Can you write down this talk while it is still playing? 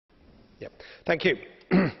Thank you.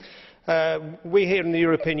 We here in the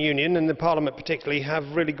European Union, and the Parliament particularly, have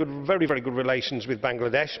really good, very good relations with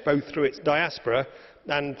Bangladesh, both through its diaspora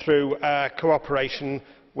and through cooperation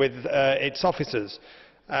with its officers.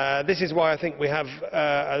 This is why I think we have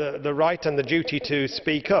the right and the duty to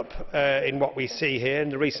speak up in what we see here in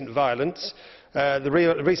the recent violence.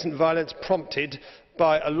 The recent violence prompted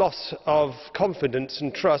by a loss of confidence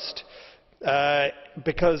and trust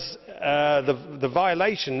because the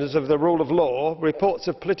violations of the rule of law, reports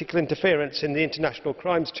of political interference in the International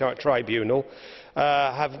Crimes Tribunal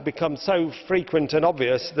have become so frequent and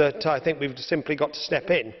obvious that I think we've simply got to step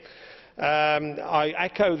in. I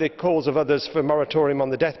echo the calls of others for a moratorium on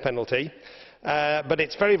the death penalty, but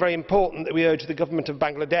it's very important that we urge the government of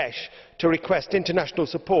Bangladesh to request international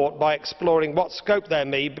support by exploring what scope there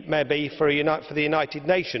may be for the United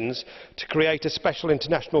Nations to create a special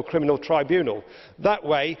international criminal tribunal. That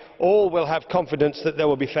way all will have confidence that there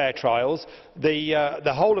will be fair trials,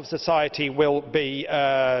 the whole of society will be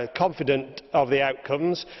confident of the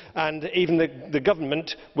outcomes, and even the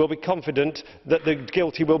government will be confident that the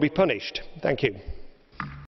guilty will be punished. Thank you.